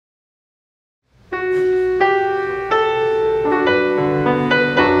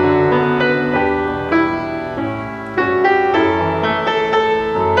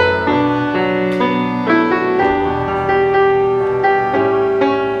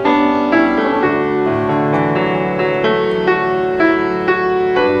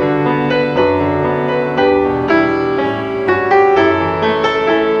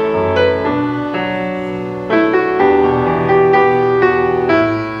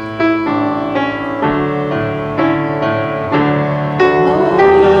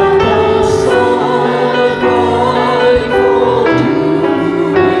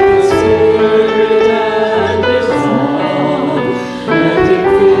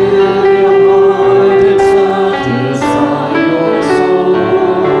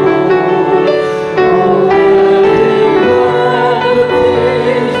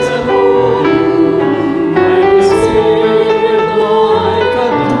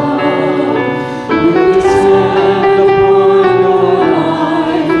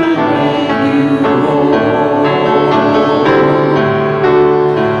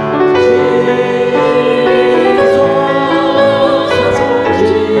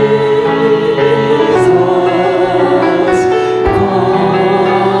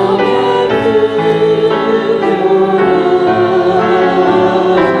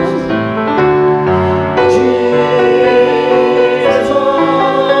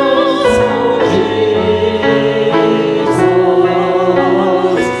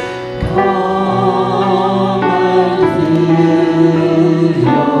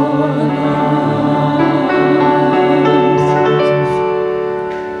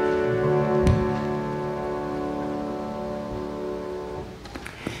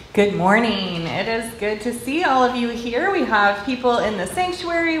Good morning. It is good to see all of you here. We have people in the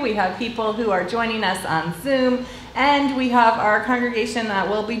sanctuary, we have people who are joining us on Zoom, and we have our congregation that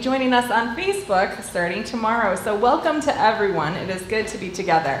will be joining us on Facebook starting tomorrow. So welcome to everyone. It is good to be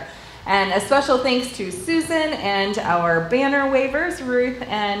together. And a special thanks to Susan and our banner wavers, Ruth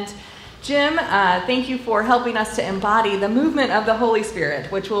and Jim. Thank you for helping us to embody the movement of the Holy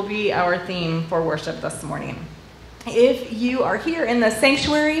Spirit, which will be our theme for worship this morning. If you are here in the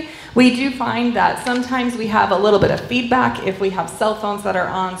sanctuary, we do find that sometimes we have a little bit of feedback if we have cell phones that are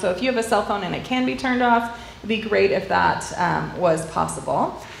on. So if you have a cell phone and it can be turned off, it'd be great if that was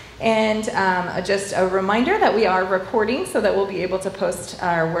possible. And just a reminder that we are recording so that we'll be able to post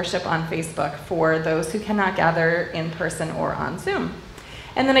our worship on Facebook for those who cannot gather in person or on Zoom.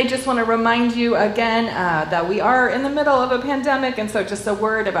 And then I just want to remind you again that we are in the middle of a pandemic, and so just a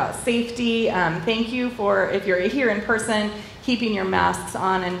word about safety. Thank you for, if you're here in person, keeping your masks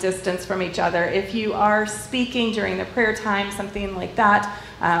on and distance from each other. If you are speaking during the prayer time, something like that,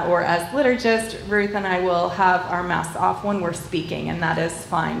 or as liturgists, Ruth and I will have our masks off when we're speaking, and that is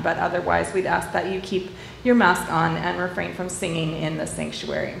fine. But otherwise, we'd ask that you keep your mask on and refrain from singing in the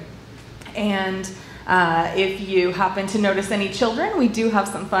sanctuary. And if you happen to notice any children, we do have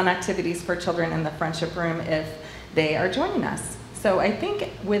some fun activities for children in the friendship room if they are joining us. So I think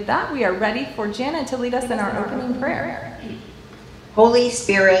with that, we are ready for Janet to lead us in our opening prayer. Holy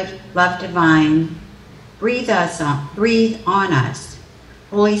Spirit, love divine, breathe on us.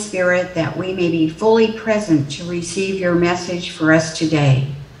 Holy Spirit, that we may be fully present to receive your message for us today.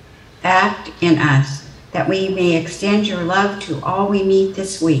 Act in us, that we may extend your love to all we meet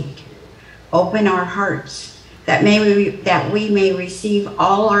this week. Open our hearts, that we may receive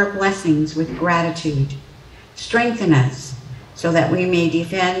all our blessings with gratitude. Strengthen us, so that we may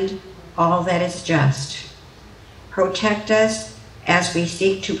defend all that is just. Protect us as we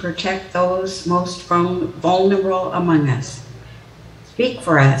seek to protect those most vulnerable among us. Speak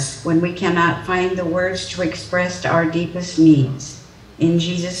for us when we cannot find the words to express our deepest needs. In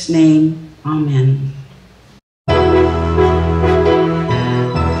Jesus' name, amen.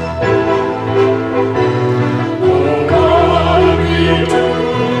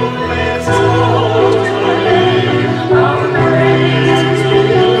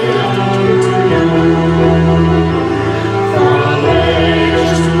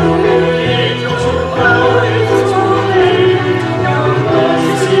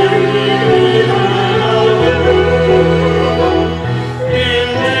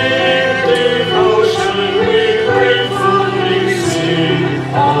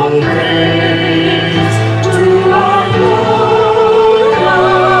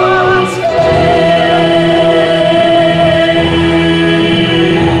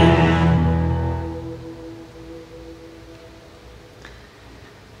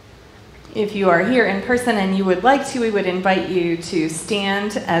 If you are here in person and you would like to, we would invite you to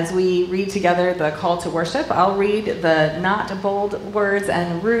stand as we read together the call to worship. I'll read the not bold words,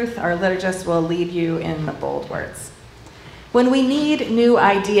 and Ruth, our liturgist, will lead you in the bold words. When we need new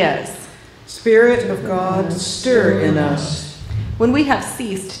ideas, Spirit of God, stir in us. When we have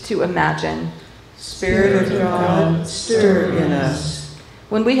ceased to imagine, Spirit of God, stir in us.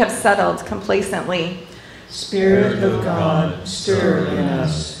 When we have settled complacently, Spirit of God, stir in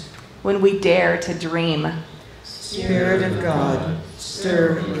us. When we dare to dream, Spirit of God,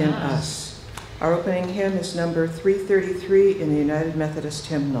 stir in us. Our opening hymn is number 333 in the United Methodist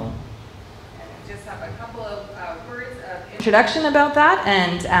Hymnal. We just have a couple of words of introduction about that,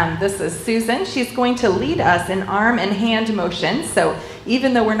 and this is Susan. She's going to lead us in arm and hand motions, so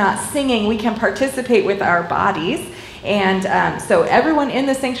even though we're not singing, we can participate with our bodies. And so everyone in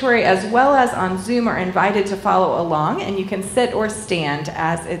the sanctuary as well as on Zoom are invited to follow along, and you can sit or stand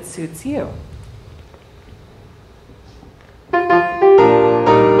as it suits you.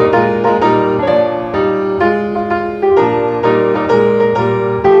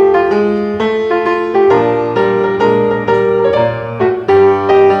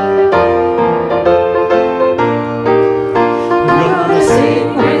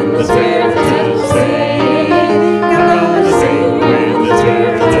 Sing when the Spirit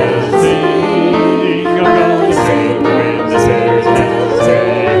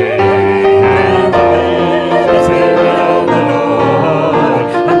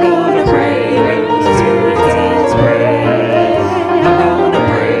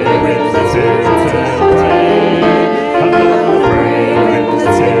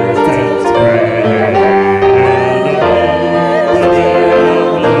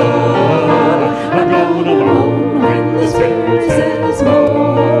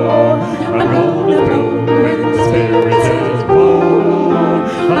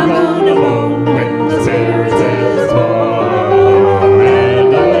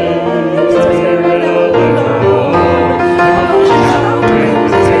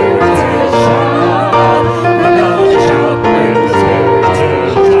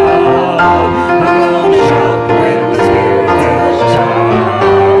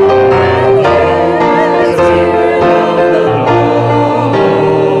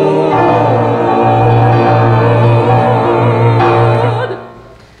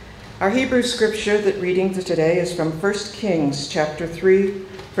Hebrew scripture that reading today is from 1 Kings chapter 3,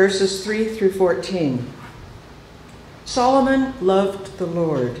 verses 3 through 14. Solomon loved the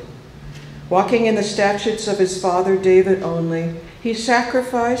Lord. Walking in the statutes of his father David only, he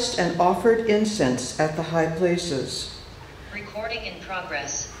sacrificed and offered incense at the high places. Recording in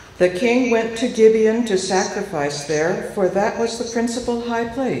progress. The king went to Gibeon to sacrifice there, for that was the principal high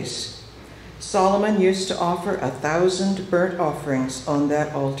place. Solomon used to offer 1,000 burnt offerings on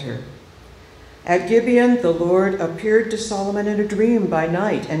that altar. At Gibeon, the Lord appeared to Solomon in a dream by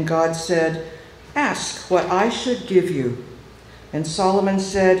night, and God said, "Ask what I should give you." And Solomon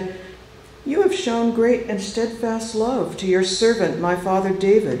said, "You have shown great and steadfast love to your servant, my father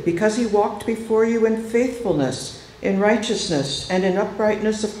David, because he walked before you in faithfulness, in righteousness, and in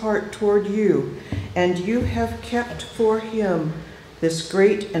uprightness of heart toward you, and you have kept for him this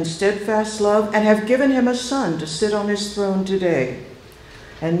great and steadfast love, and have given him a son to sit on his throne today.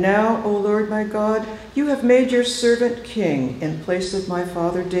 And now, O Lord my God, you have made your servant king in place of my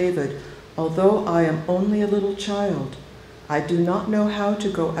father David, although I am only a little child. I do not know how to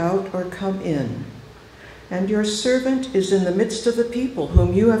go out or come in. And your servant is in the midst of the people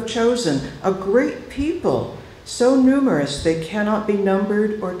whom you have chosen, a great people, so numerous they cannot be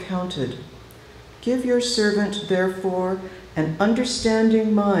numbered or counted. Give your servant, therefore, an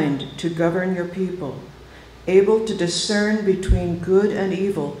understanding mind to govern your people, able to discern between good and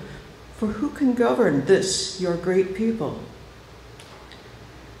evil, for who can govern this, your great people?"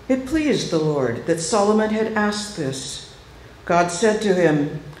 It pleased the Lord that Solomon had asked this. God said to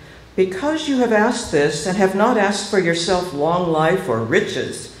him, "Because you have asked this and have not asked for yourself long life or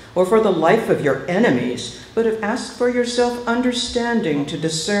riches, or for the life of your enemies, but have asked for yourself understanding to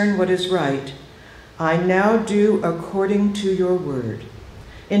discern what is right, I now do according to your word.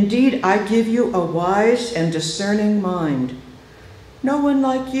 Indeed, I give you a wise and discerning mind. No one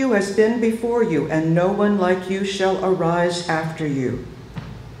like you has been before you, and no one like you shall arise after you.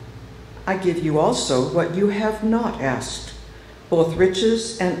 I give you also what you have not asked, both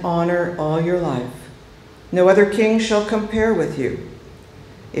riches and honor all your life. No other king shall compare with you.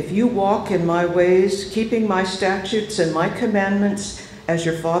 If you walk in my ways, keeping my statutes and my commandments as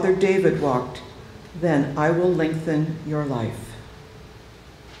your father David walked, then I will lengthen your life."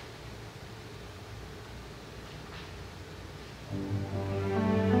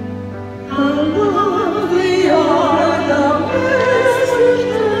 How lovely are the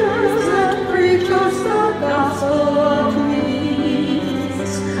messengers that preach us the gospel of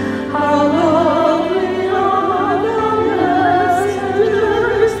peace. How lovely are the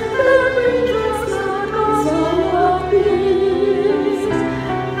messengers that preach us the gospel of peace.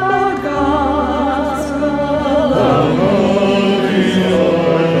 The gospel of peace.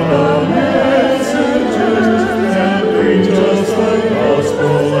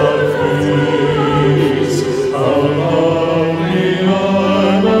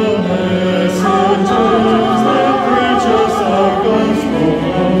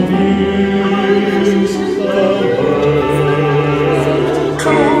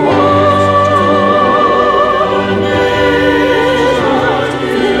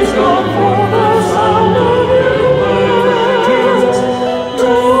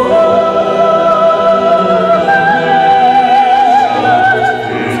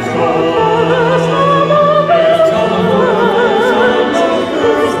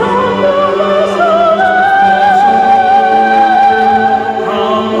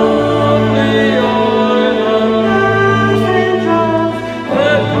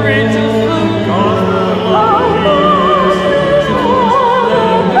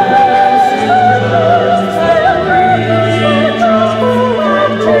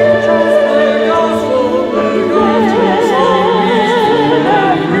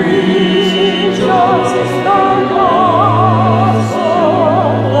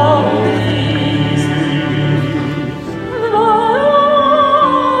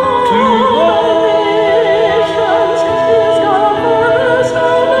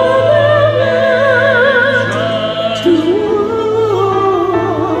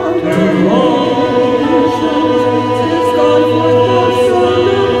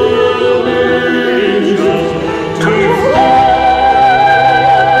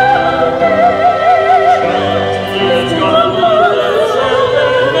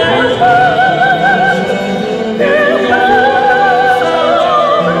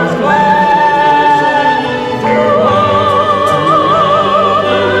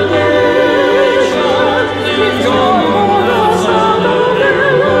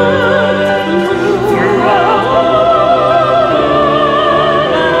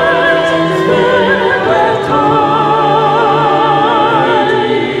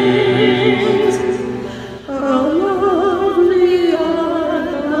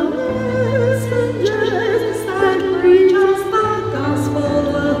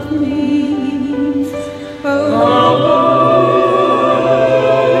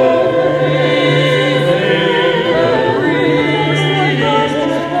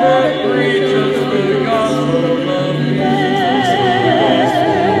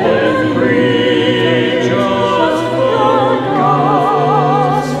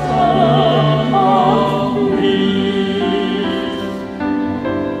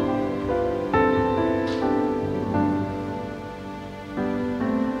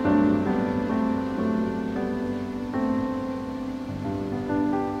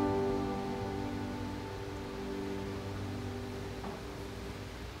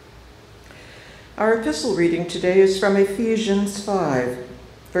 Our epistle reading today is from Ephesians 5,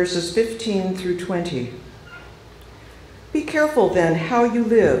 verses 15 through 20. Be careful then how you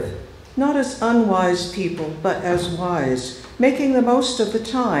live, not as unwise people, but as wise, making the most of the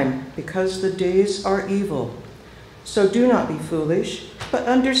time, because the days are evil. So do not be foolish, but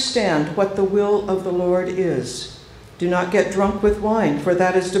understand what the will of the Lord is. Do not get drunk with wine, for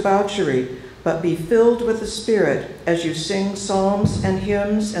that is debauchery, but be filled with the Spirit as you sing psalms and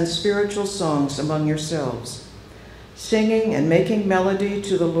hymns and spiritual songs among yourselves, singing and making melody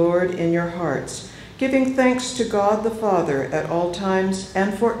to the Lord in your hearts, giving thanks to God the Father at all times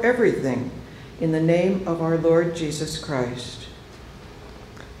and for everything, in the name of our Lord Jesus Christ.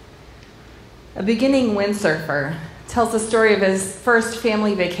 A beginning windsurfer tells the story of his first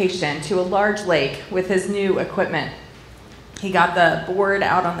family vacation to a large lake with his new equipment. He got the board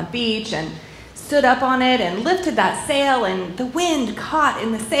out on the beach and stood up on it and lifted that sail, and the wind caught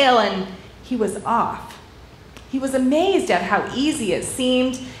in the sail and he was off. He was amazed at how easy it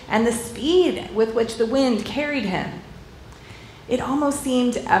seemed and the speed with which the wind carried him. It almost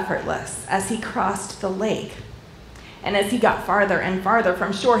seemed effortless as he crossed the lake. And as he got farther and farther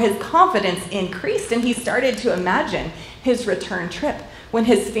from shore, his confidence increased, and he started to imagine his return trip when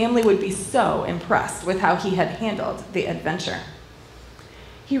his family would be so impressed with how he had handled the adventure.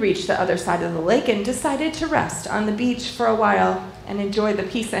 He reached the other side of the lake and decided to rest on the beach for a while and enjoy the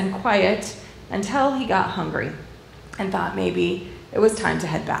peace and quiet until he got hungry and thought maybe it was time to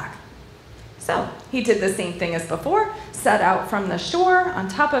head back. So he did the same thing as before, set out from the shore on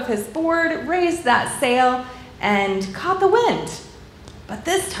top of his board, raised that sail, and caught the wind. But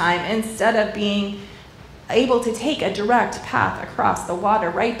this time, instead of being able to take a direct path across the water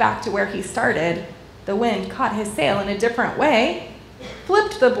right back to where he started, the wind caught his sail in a different way,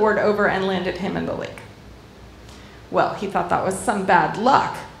 flipped the board over, and landed him in the lake. Well, he thought that was some bad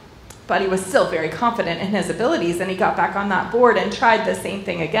luck, but he was still very confident in his abilities, and he got back on that board and tried the same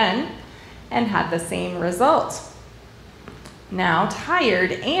thing again and had the same result. Now,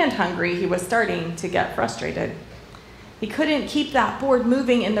 tired and hungry, he was starting to get frustrated. He couldn't keep that board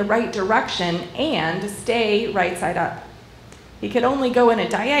moving in the right direction and stay right side up. He could only go in a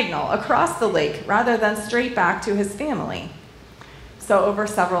diagonal across the lake rather than straight back to his family. So over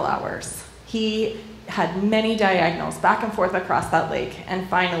several hours, he had many diagonals back and forth across that lake and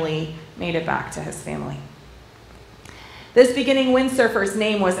finally made it back to his family. This beginning windsurfer's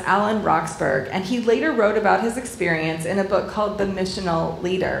name was Alan Roxburgh, and he later wrote about his experience in a book called The Missional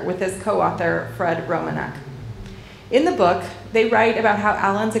Leader with his co-author Fred Romanek. In the book, they write about how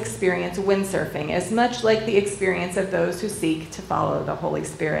Alan's experience windsurfing is much like the experience of those who seek to follow the Holy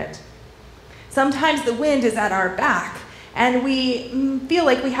Spirit. Sometimes the wind is at our back, and we feel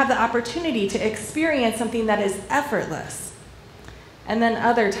like we have the opportunity to experience something that is effortless. And then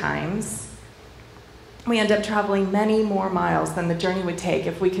other times, we end up traveling many more miles than the journey would take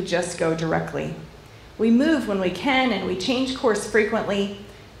if we could just go directly. We move when we can, and we change course frequently.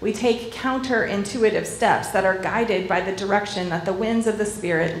 We take counterintuitive steps that are guided by the direction that the winds of the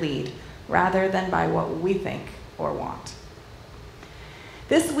Spirit lead, rather than by what we think or want.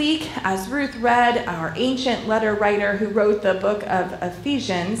 This week, as Ruth read, our ancient letter writer who wrote the book of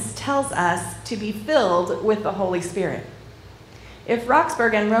Ephesians tells us to be filled with the Holy Spirit. If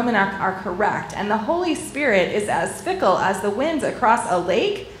Roxburgh and Romanek are correct, and the Holy Spirit is as fickle as the winds across a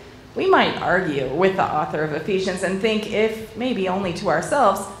lake, we might argue with the author of Ephesians and think, if maybe only to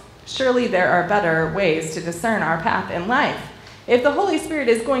ourselves, surely there are better ways to discern our path in life. If the Holy Spirit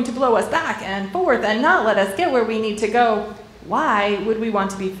is going to blow us back and forth and not let us get where we need to go, why would we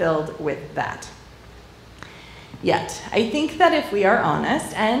want to be filled with that? Yet, I think that if we are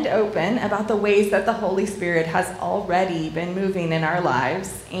honest and open about the ways that the Holy Spirit has already been moving in our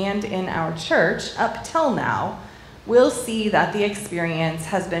lives and in our church up till now, we'll see that the experience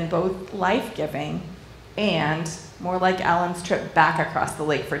has been both life-giving and more like Alan's trip back across the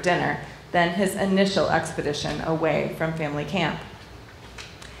lake for dinner than his initial expedition away from family camp.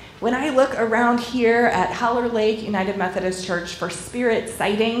 When I look around here at Haller Lake United Methodist Church for spirit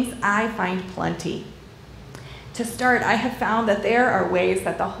sightings, I find plenty. To start, I have found that there are ways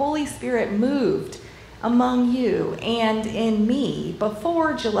that the Holy Spirit moved among you and in me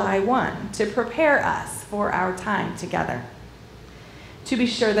before July 1 to prepare us for our time together. To be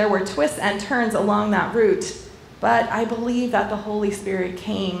sure, there were twists and turns along that route, but I believe that the Holy Spirit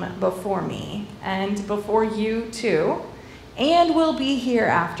came before me and before you too, and will be here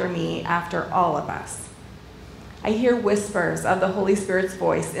after me, after all of us. I hear whispers of the Holy Spirit's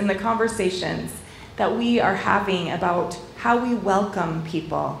voice in the conversations that we are having about how we welcome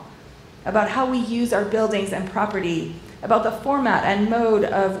people, about how we use our buildings and property about the format and mode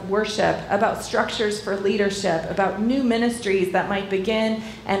of worship, about structures for leadership, about new ministries that might begin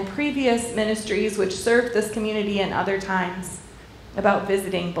and previous ministries which served this community in other times, about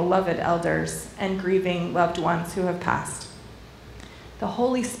visiting beloved elders and grieving loved ones who have passed. The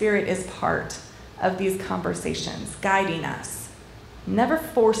Holy Spirit is part of these conversations, guiding us, never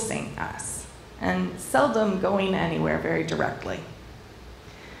forcing us, and seldom going anywhere very directly.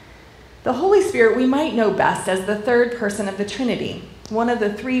 The Holy Spirit we might know best as the third person of the Trinity, one of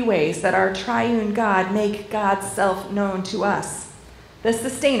the three ways that our triune God make God's self known to us, the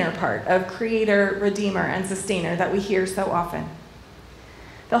sustainer part of creator, redeemer, and sustainer that we hear so often.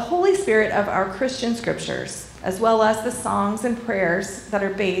 The Holy Spirit of our Christian scriptures, as well as the songs and prayers that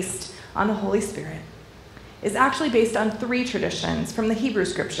are based on the Holy Spirit, is actually based on three traditions from the Hebrew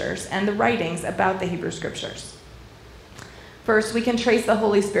scriptures and the writings about the Hebrew scriptures. First, we can trace the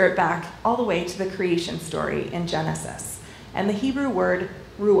Holy Spirit back all the way to the creation story in Genesis, and the Hebrew word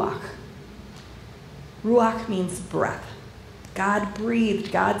ruach. Ruach means breath. God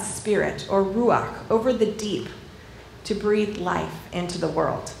breathed God's spirit, or ruach, over the deep to breathe life into the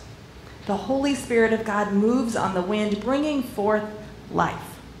world. The Holy Spirit of God moves on the wind, bringing forth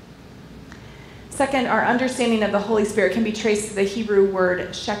life. Second, our understanding of the Holy Spirit can be traced to the Hebrew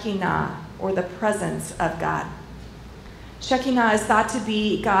word Shekinah, or the presence of God. Shekinah is thought to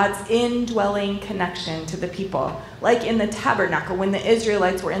be God's indwelling connection to the people, like in the tabernacle when the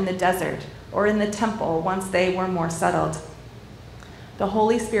Israelites were in the desert, or in the temple once they were more settled. The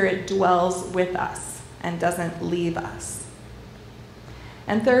Holy Spirit dwells with us and doesn't leave us.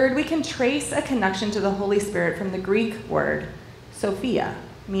 And third, we can trace a connection to the Holy Spirit from the Greek word Sophia,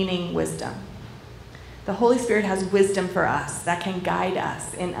 meaning wisdom. The Holy Spirit has wisdom for us that can guide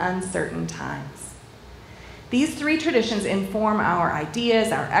us in uncertain times. These three traditions inform our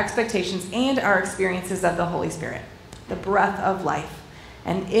ideas, our expectations, and our experiences of the Holy Spirit, the breath of life,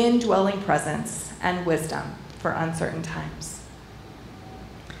 an indwelling presence, and wisdom for uncertain times.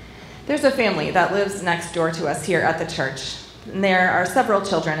 There's a family that lives next door to us here at the church, and there are several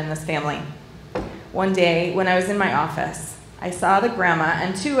children in this family. One day, when I was in my office, I saw the grandma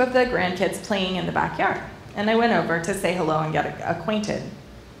and two of the grandkids playing in the backyard, and I went over to say hello and get acquainted.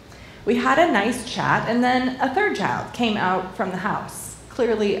 We had a nice chat, and then a third child came out from the house,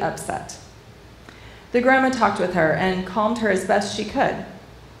 clearly upset. The grandma talked with her and calmed her as best she could.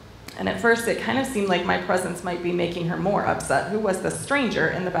 And at first, it kind of seemed like my presence might be making her more upset. Who was the stranger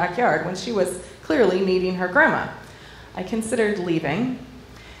in the backyard when she was clearly needing her grandma? I considered leaving,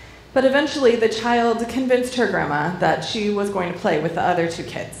 but eventually the child convinced her grandma that she was going to play with the other two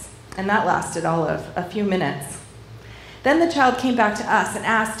kids, and that lasted all of a few minutes. Then the child came back to us and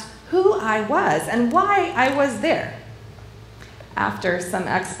asked who I was and why I was there. After some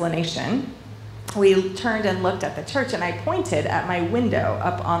explanation, we turned and looked at the church, and I pointed at my window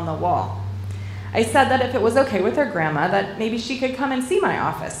up on the wall. I said that if it was okay with her grandma, that maybe she could come and see my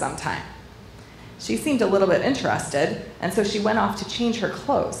office sometime. She seemed a little bit interested, and so she went off to change her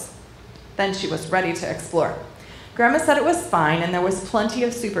clothes. Then she was ready to explore. Grandma said it was fine, and there was plenty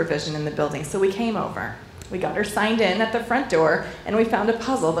of supervision in the building, so we came over. We got her signed in at the front door, and we found a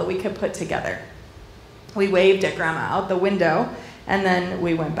puzzle that we could put together. We waved at Grandma out the window, and then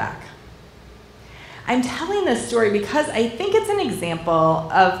we went back. I'm telling this story because I think it's an example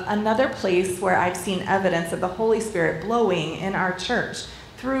of another place where I've seen evidence of the Holy Spirit blowing in our church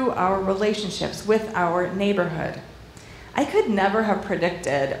through our relationships with our neighborhood. I could never have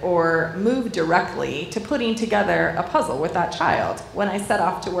predicted or moved directly to putting together a puzzle with that child when I set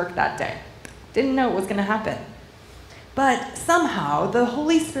off to work that day. Didn't know it was going to happen. But somehow the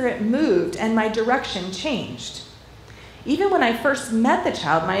Holy Spirit moved and my direction changed. Even when I first met the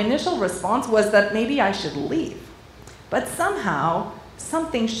child, my initial response was that maybe I should leave. But somehow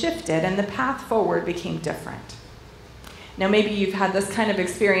something shifted and the path forward became different. Now maybe you've had this kind of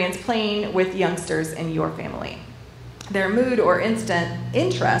experience playing with youngsters in your family. Their mood or instant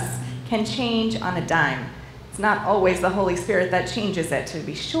interests can change on a dime. It's not always the Holy Spirit that changes it, to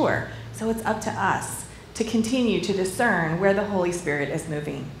be sure. So it's up to us to continue to discern where the Holy Spirit is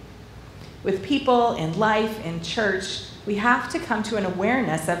moving. With people, in life, in church, we have to come to an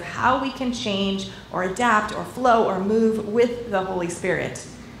awareness of how we can change or adapt or flow or move with the Holy Spirit.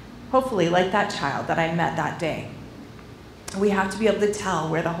 Hopefully, like that child that I met that day. We have to be able to tell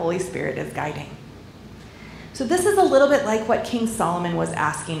where the Holy Spirit is guiding. So this is a little bit like what King Solomon was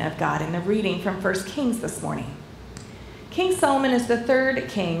asking of God in the reading from 1 Kings this morning. King Solomon is the third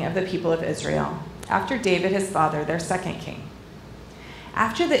king of the people of Israel, after David, his father, their second king.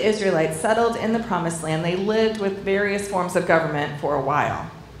 After the Israelites settled in the Promised Land, they lived with various forms of government for a while,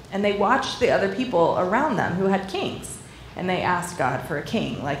 and they watched the other people around them who had kings, and they asked God for a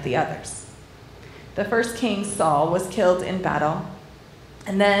king like the others. The first king, Saul, was killed in battle,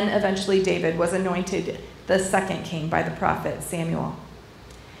 and then eventually David was anointed the second king by the prophet Samuel.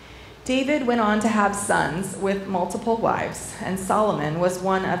 David went on to have sons with multiple wives, and Solomon was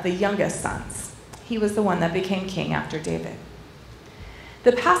one of the youngest sons. He was the one that became king after David.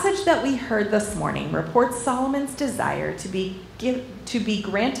 The passage that we heard this morning reports Solomon's desire to be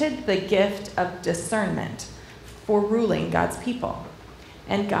granted the gift of discernment for ruling God's people,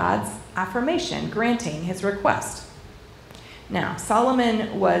 and God's affirmation granting his request. Now,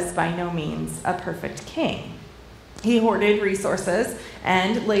 Solomon was by no means a perfect king. He hoarded resources,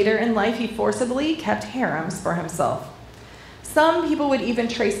 and later in life he forcibly kept harems for himself. Some people would even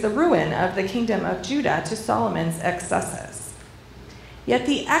trace the ruin of the kingdom of Judah to Solomon's excesses. Yet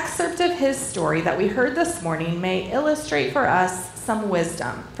the excerpt of his story that we heard this morning may illustrate for us some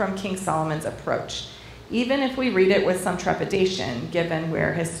wisdom from King Solomon's approach, even if we read it with some trepidation, given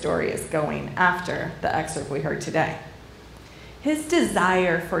where his story is going after the excerpt we heard today. His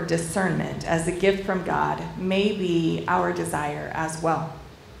desire for discernment as a gift from God may be our desire as well.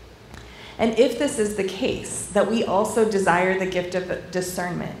 And if this is the case, that we also desire the gift of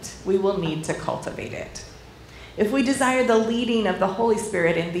discernment, we will need to cultivate it. If we desire the leading of the Holy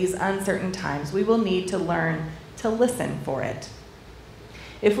Spirit in these uncertain times, we will need to learn to listen for it.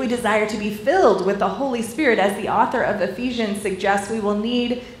 If we desire to be filled with the Holy Spirit, as the author of Ephesians suggests, we will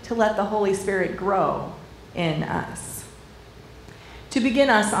need to let the Holy Spirit grow in us. To begin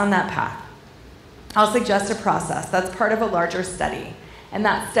us on that path, I'll suggest a process that's part of a larger study. And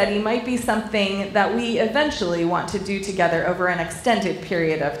that study might be something that we eventually want to do together over an extended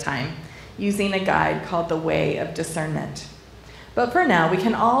period of time, using a guide called The Way of Discernment. But for now, we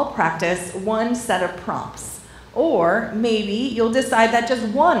can all practice one set of prompts. Or maybe you'll decide that just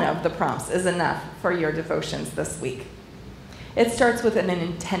one of the prompts is enough for your devotions this week. It starts with an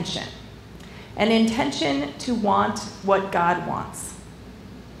intention to want what God wants.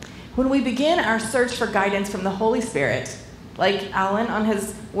 When we begin our search for guidance from the Holy Spirit, like Alan on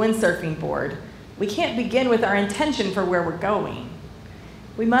his windsurfing board, we can't begin with our intention for where we're going.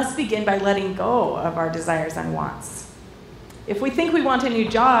 We must begin by letting go of our desires and wants. If we think we want a new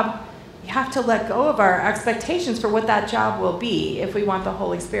job, we have to let go of our expectations for what that job will be if we want the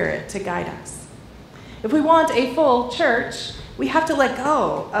Holy Spirit to guide us. If we want a full church, we have to let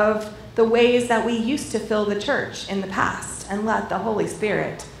go of the ways that we used to fill the church in the past and let the Holy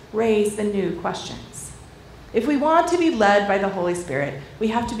Spirit raise the new questions. If we want to be led by the Holy Spirit, we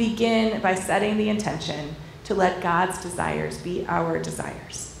have to begin by setting the intention to let God's desires be our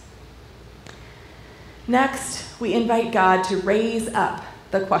desires. Next, we invite God to raise up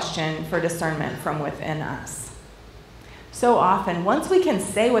the question for discernment from within us. So often, once we can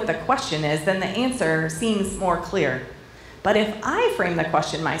say what the question is, then the answer seems more clear. But if I frame the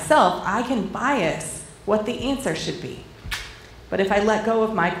question myself, I can bias what the answer should be. But if I let go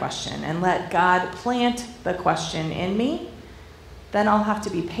of my question and let God plant the question in me, then I'll have to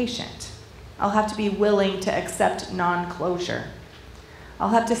be patient. I'll have to be willing to accept non-closure. I'll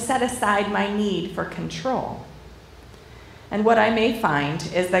have to set aside my need for control. And what I may find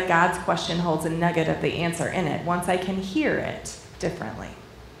is that God's question holds a nugget of the answer in it once I can hear it differently.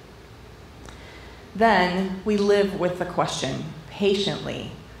 Then we live with the question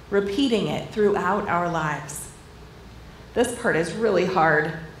patiently, repeating it throughout our lives. This part is really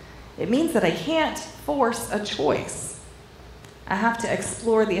hard. It means that I can't force a choice. I have to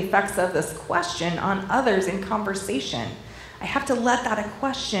explore the effects of this question on others in conversation. I have to let that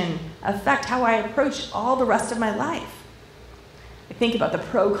question affect how I approach all the rest of my life. I think about the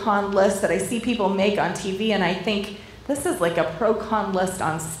pro-con list that I see people make on TV, and I think this is like a pro-con list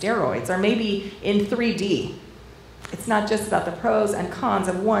on steroids, or maybe in 3D. It's not just about the pros and cons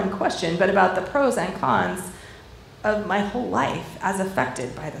of one question, but about the pros and cons of my whole life as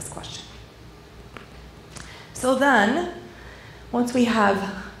affected by this question. So then, once we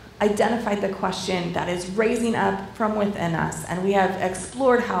have identified the question that is raising up from within us, and we have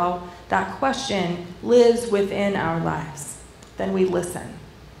explored how that question lives within our lives, then we listen.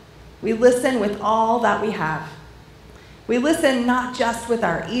 We listen with all that we have. We listen not just with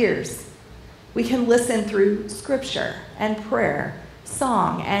our ears. We can listen through scripture and prayer,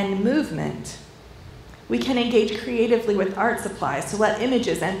 song and movement. We can engage creatively with art supplies to let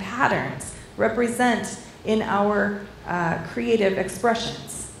images and patterns represent in our creative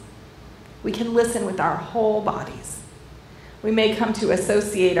expressions. We can listen with our whole bodies. We may come to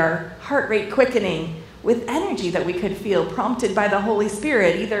associate our heart rate quickening with energy that we could feel prompted by the Holy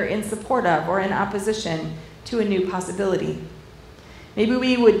Spirit, either in support of or in opposition to a new possibility. Maybe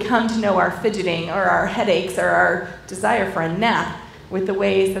we would come to know our fidgeting or our headaches or our desire for a nap with the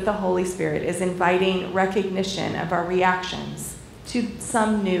ways that the Holy Spirit is inviting recognition of our reactions to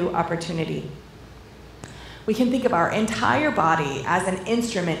some new opportunity. We can think of our entire body as an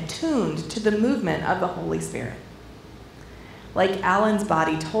instrument tuned to the movement of the Holy Spirit. Like Alan's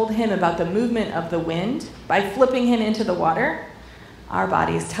body told him about the movement of the wind by flipping him into the water, our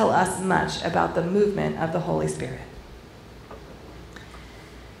bodies tell us much about the movement of the Holy Spirit.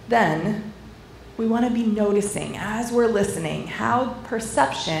 Then, we want to be noticing as we're listening how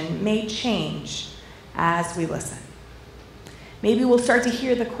perception may change as we listen. Maybe we'll start to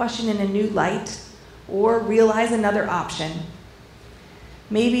hear the question in a new light or realize another option.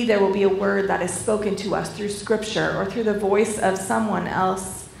 Maybe there will be a word that is spoken to us through Scripture or through the voice of someone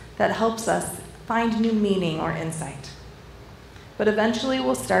else that helps us find new meaning or insight. But eventually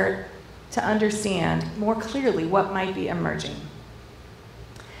we'll start to understand more clearly what might be emerging.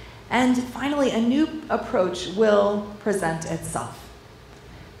 And finally, a new approach will present itself.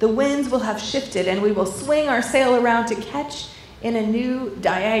 The winds will have shifted and we will swing our sail around to catch in a new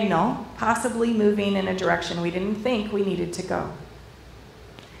diagonal, possibly moving in a direction we didn't think we needed to go.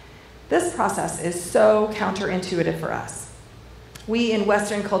 This process is so counterintuitive for us. We in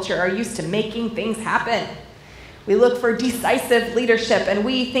Western culture are used to making things happen. We look for decisive leadership, and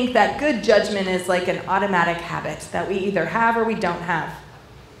we think that good judgment is like an automatic habit that we either have or we don't have.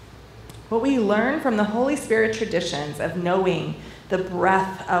 What we learn from the Holy Spirit traditions of knowing the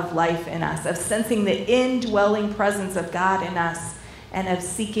breath of life in us, of sensing the indwelling presence of God in us, and of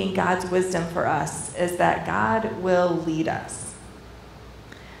seeking God's wisdom for us is that God will lead us.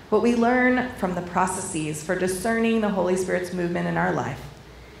 What we learn from the processes for discerning the Holy Spirit's movement in our life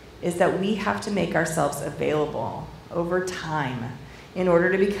is that we have to make ourselves available over time in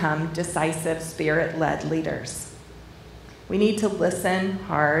order to become decisive, Spirit-led leaders. We need to listen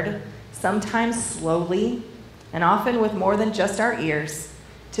hard, sometimes slowly, and often with more than just our ears,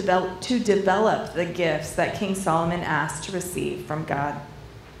 to develop the gifts that King Solomon asked to receive from God.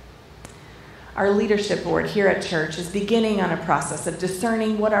 Our leadership board here at church is beginning on a process of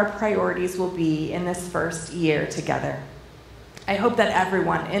discerning what our priorities will be in this first year together. I hope that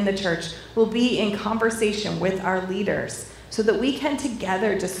everyone in the church will be in conversation with our leaders so that we can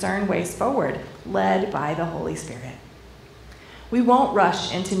together discern ways forward, led by the Holy Spirit. We won't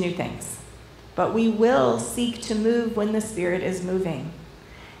rush into new things, but we will seek to move when the Spirit is moving.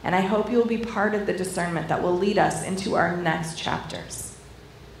 And I hope you'll be part of the discernment that will lead us into our next chapters.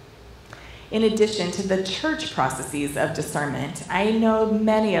 In addition to the church processes of discernment, I know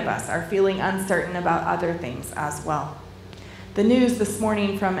many of us are feeling uncertain about other things as well. The news this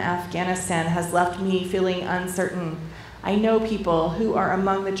morning from Afghanistan has left me feeling uncertain. I know people who are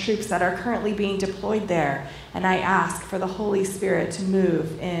among the troops that are currently being deployed there, and I ask for the Holy Spirit to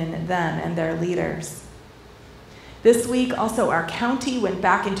move in them and their leaders. This week, also, our county went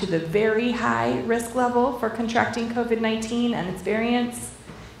back into the very high risk level for contracting COVID-19 and its variants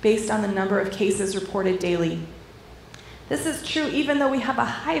based on the number of cases reported daily. This is true even though we have a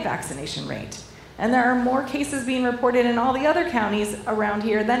high vaccination rate, and there are more cases being reported in all the other counties around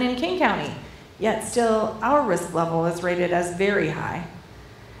here than in King County. Yet still, our risk level is rated as very high.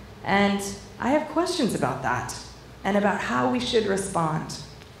 And I have questions about that and about how we should respond.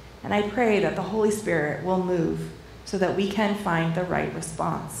 And I pray that the Holy Spirit will move so that we can find the right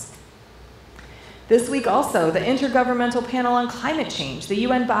response. This week also, the Intergovernmental Panel on Climate Change, the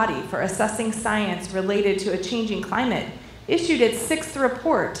UN body for assessing science related to a changing climate, issued its 6th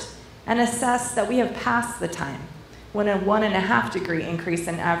report and assessed that we have passed the time when a 1.5 degree increase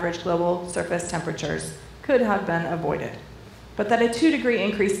in average global surface temperatures could have been avoided, but that a 2 degree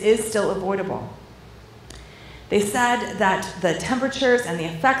increase is still avoidable. They said that the temperatures and the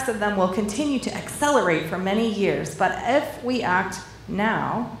effects of them will continue to accelerate for many years, but if we act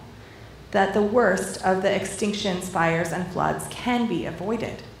now, that the worst of the extinctions, fires, and floods can be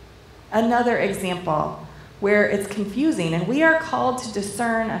avoided. Another example where it's confusing, and we are called to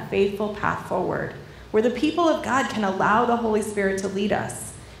discern a faithful path forward, where the people of God can allow the Holy Spirit to lead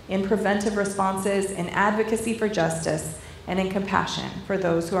us in preventive responses, in advocacy for justice, and in compassion for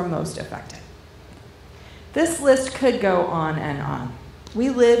those who are most affected. This list could go on and on. We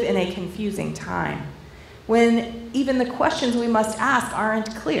live in a confusing time when even the questions we must ask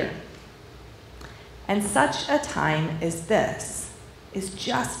aren't clear. And such a time as this is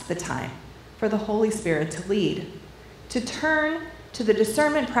just the time for the Holy Spirit to lead, to turn to the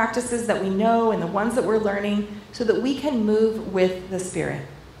discernment practices that we know and the ones that we're learning so that we can move with the Spirit.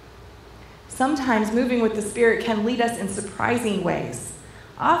 Sometimes moving with the Spirit can lead us in surprising ways,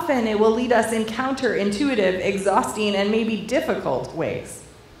 Often it will lead us in counterintuitive, exhausting, and maybe difficult ways.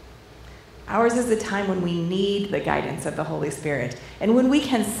 Ours is a time when we need the guidance of the Holy Spirit, and when we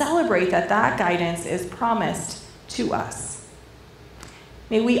can celebrate that that guidance is promised to us.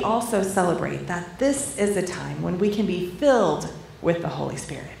 May we also celebrate that this is a time when we can be filled with the Holy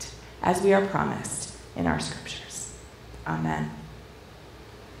Spirit, as we are promised in our scriptures. Amen.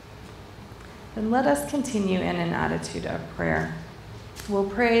 Then let us continue in an attitude of prayer. We'll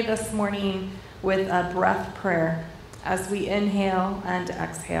pray this morning with a breath prayer as we inhale and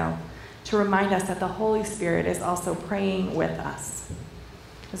exhale to remind us that the Holy Spirit is also praying with us.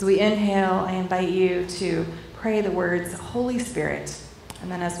 As we inhale, I invite you to pray the words, Holy Spirit.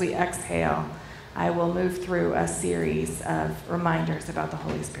 And then as we exhale, I will move through a series of reminders about the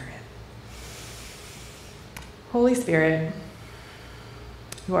Holy Spirit. Holy Spirit,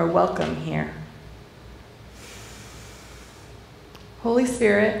 you are welcome here. Holy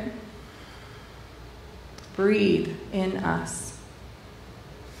Spirit, breathe in us.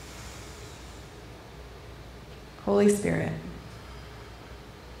 Holy Spirit,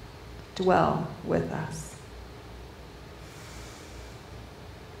 dwell with us.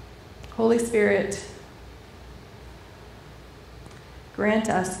 Holy Spirit, grant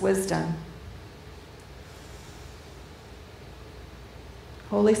us wisdom.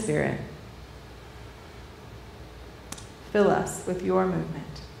 Holy Spirit, fill us with your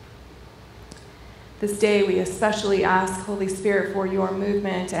movement. This day we especially ask, Holy Spirit, for your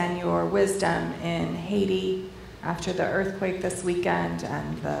movement and your wisdom in Haiti after the earthquake this weekend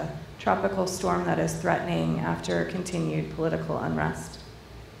and the tropical storm that is threatening after continued political unrest.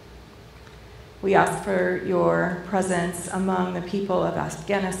 We ask for your presence among the people of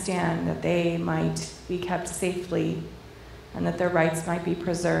Afghanistan, that they might be kept safely and that their rights might be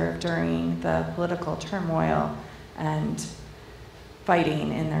preserved during the political turmoil and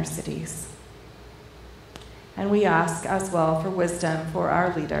fighting in their cities. And we ask as well for wisdom for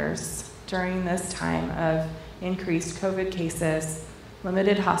our leaders during this time of increased COVID cases,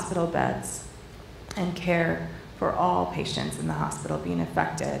 limited hospital beds, and care for all patients in the hospital being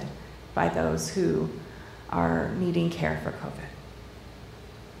affected by those who are needing care for COVID.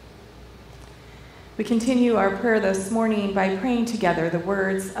 We continue our prayer this morning by praying together the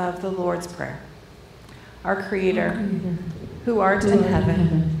words of the Lord's Prayer. Our Creator, who art in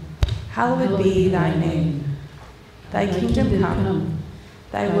heaven, hallowed be thy name. Thy kingdom come,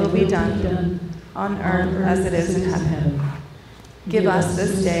 thy will be done, on earth as it is in heaven. Give us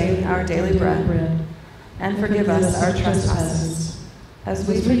this day our daily bread, and forgive us our trespasses, as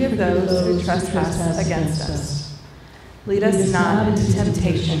we forgive those who trespass against us. Lead us not into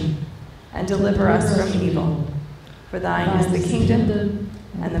temptation, and deliver us from evil. For thine is the kingdom,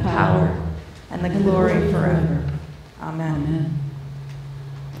 and the power, and the glory forever. Amen.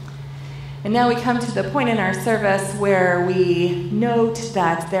 And now we come to the point in our service where we note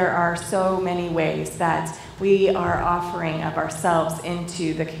that there are so many ways that we are offering of ourselves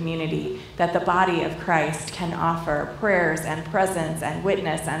into the community, that the body of Christ can offer prayers and presence and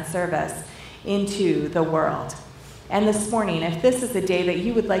witness and service into the world. And this morning, if this is a day that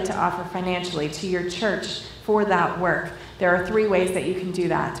you would like to offer financially to your church for that work, there are 3 ways that you can do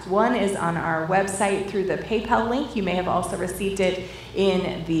that. One is on our website through the PayPal link. You may have also received it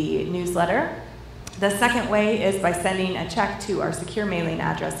in the newsletter. The second way is by sending a check to our secure mailing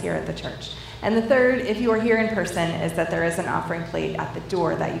address here at the church. And the third, if you are here in person, is that there is an offering plate at the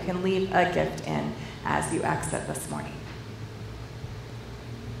door that you can leave a gift in as you exit this morning.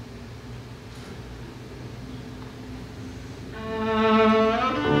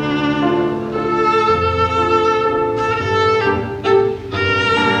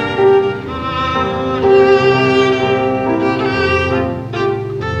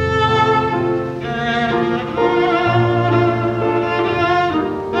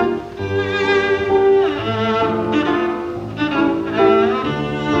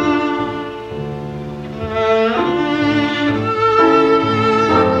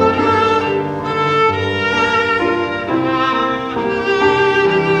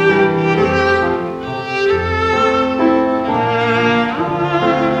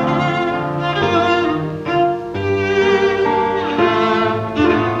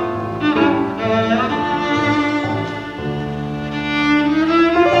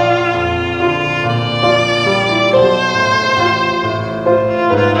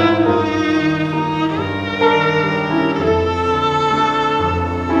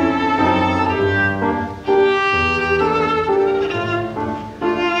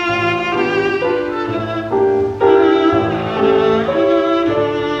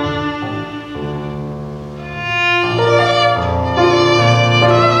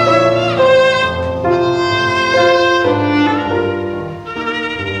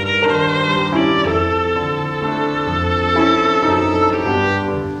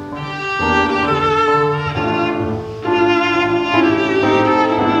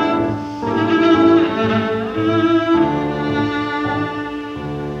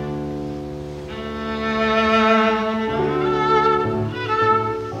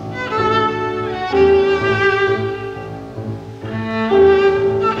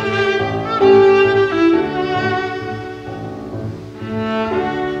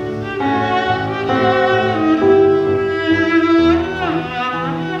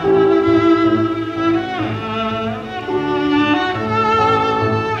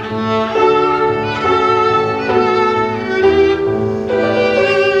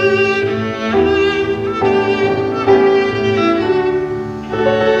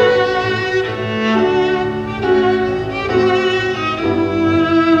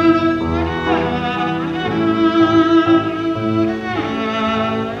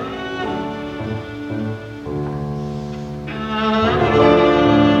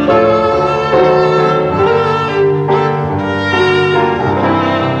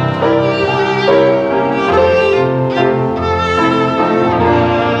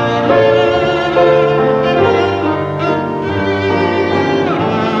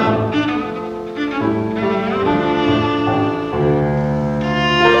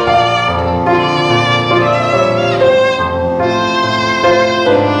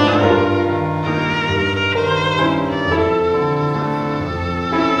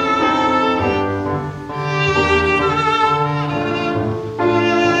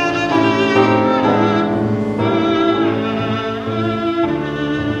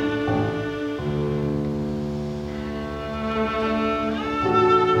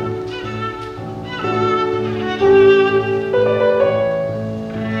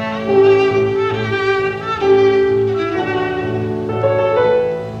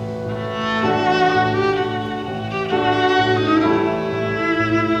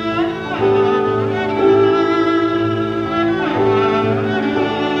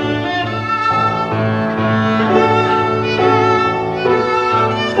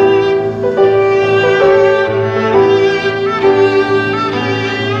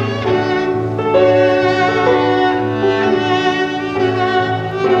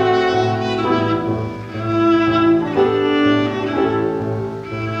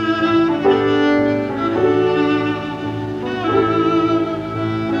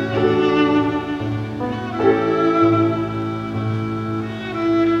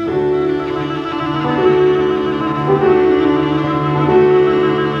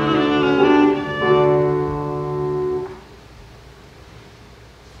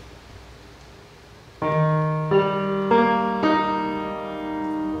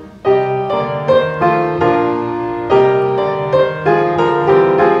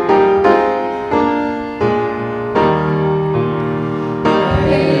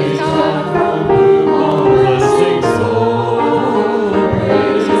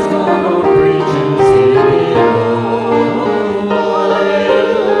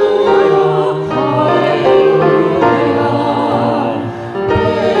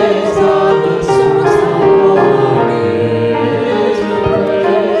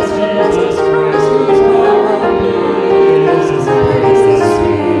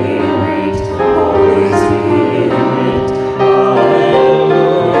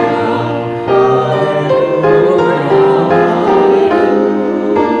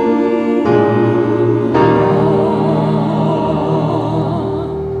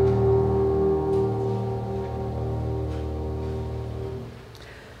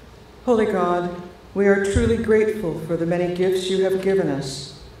 Holy God, we are truly grateful for the many gifts you have given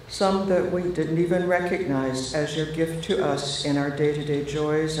us, some that we didn't even recognize as your gift to us in our day-to-day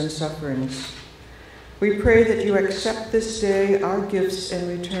joys and sufferings. We pray that you accept this day our gifts in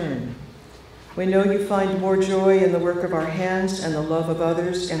return. We know you find more joy in the work of our hands and the love of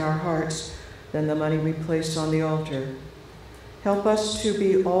others in our hearts than the money we place on the altar. Help us to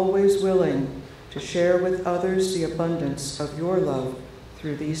be always willing to share with others the abundance of your love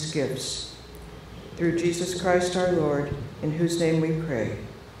through these gifts. Through Jesus Christ our Lord, in whose name we pray.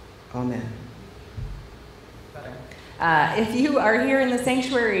 Amen. If you are here in the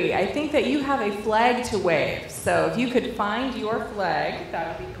sanctuary, I think that you have a flag to wave. So if you could find your flag,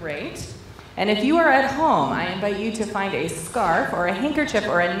 that would be great. And if you are at home, I invite you to find a scarf or a handkerchief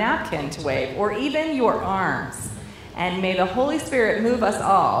or a napkin to wave, or even your arms. And may the Holy Spirit move us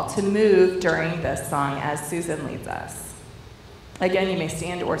all to move during this song as Susan leads us. Again, you may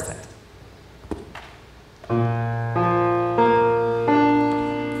stand or sit.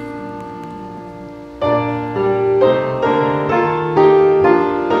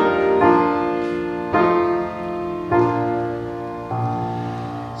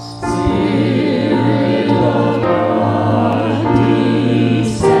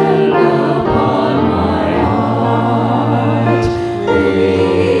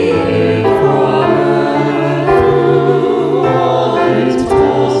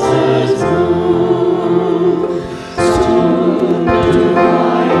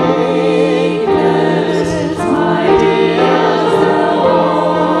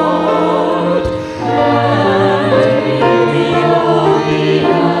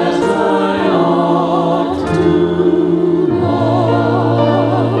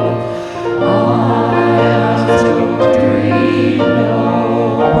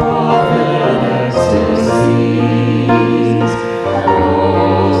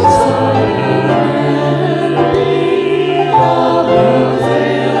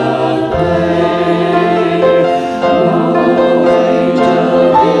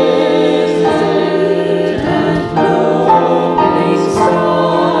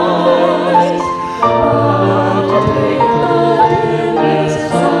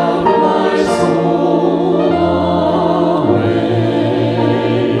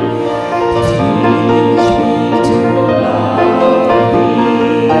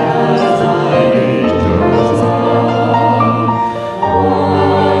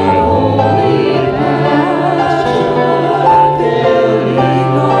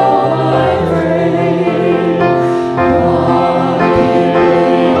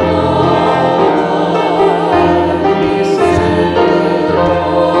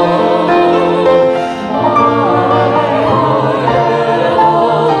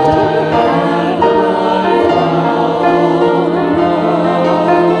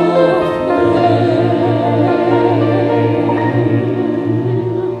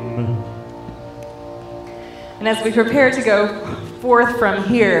 As we prepare to go forth from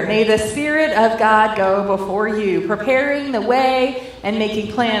here, may the Spirit of God go before you, preparing the way and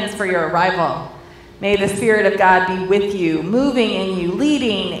making plans for your arrival. May the Spirit of God be with you, moving in you,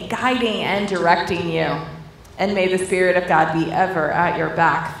 leading, guiding, and directing you. And may the Spirit of God be ever at your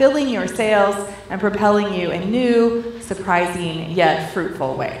back, filling your sails and propelling you in new, surprising, yet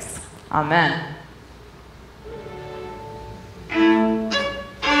fruitful ways. Amen.